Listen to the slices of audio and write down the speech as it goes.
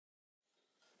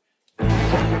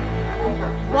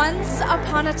Once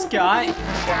upon a Sky.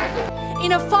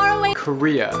 In a faraway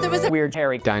Korea. There was a Weird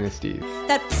hairy Dynasty.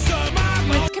 that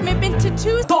its commitment to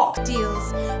two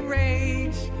deals.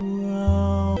 Rage.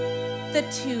 The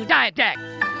two Giant deck.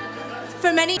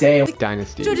 for many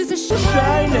Dynasty. stood as a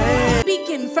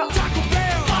beacon for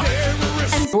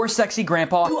and Your sexy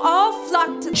grandpa. who all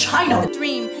flocked to China the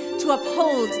dream to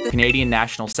uphold the Canadian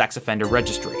National Sex Offender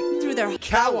Registry. through their a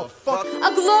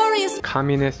glorious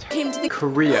Communist came to the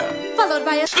Korea. followed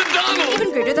by a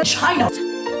even greater than China.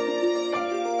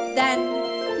 Then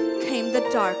came the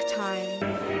dark time.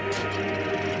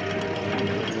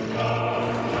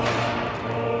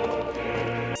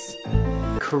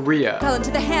 Korea. Fell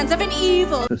into the hands of an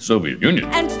evil The Soviet Union.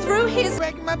 and through his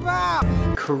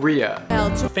Korea. fell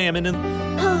to Famine and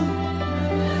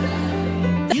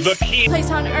the place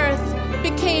on earth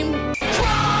became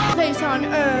place on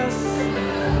earth.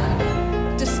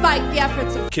 Despite the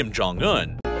efforts of Kim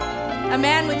Jong-un. a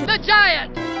man with the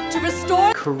giant to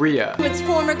restore Korea. to its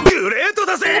former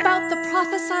about the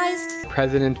prophesized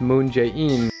President Moon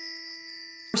Jae-in.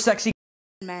 sexy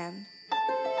man.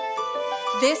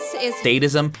 This is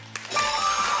statism.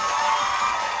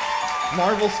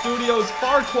 Marvel Studios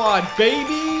Farquaad,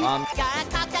 baby! Shut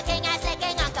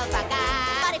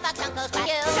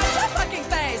your fucking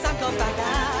face, Uncle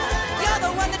Fucker. You're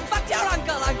the one that fucked your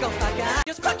uncle, Uncle Fucker.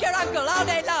 Just fuck your uncle all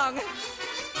day long.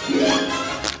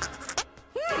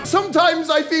 Sometimes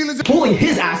I feel as if pulling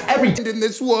his ass every in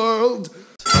this world.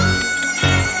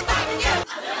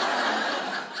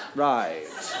 Right.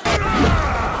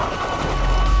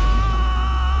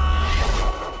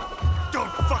 Don't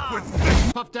fuck with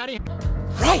this, Puff Daddy.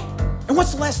 Right! And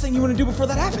what's the last thing you want to do before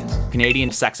that happens?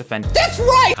 Canadian sex offender. That's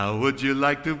right! How would you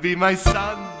like to be my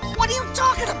son? What are you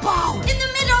talking about? in the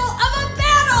middle of a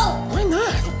battle. Why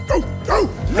not?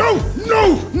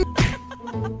 No!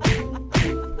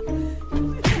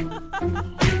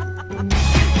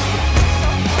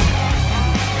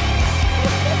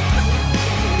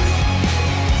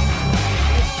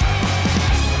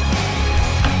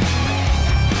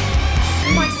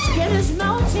 My skin is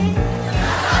melting.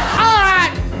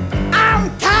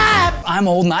 I'm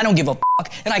old and I don't give a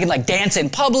fuck, and I can like dance in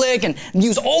public and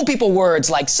use old people words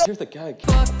like so. You're the guy who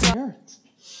killed his parents.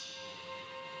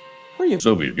 Where are you?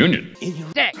 Soviet Union. In your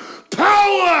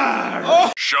Power!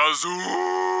 Oh.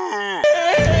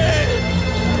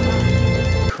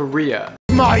 Korea.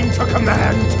 Mine to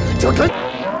command.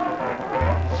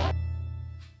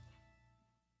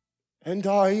 And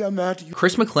I am at you.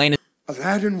 Chris McLean.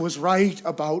 Aladdin was right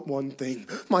about one thing.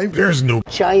 There's no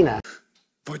China.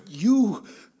 But you're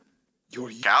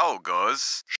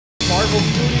Marvel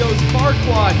Studios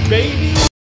Farquaad, baby!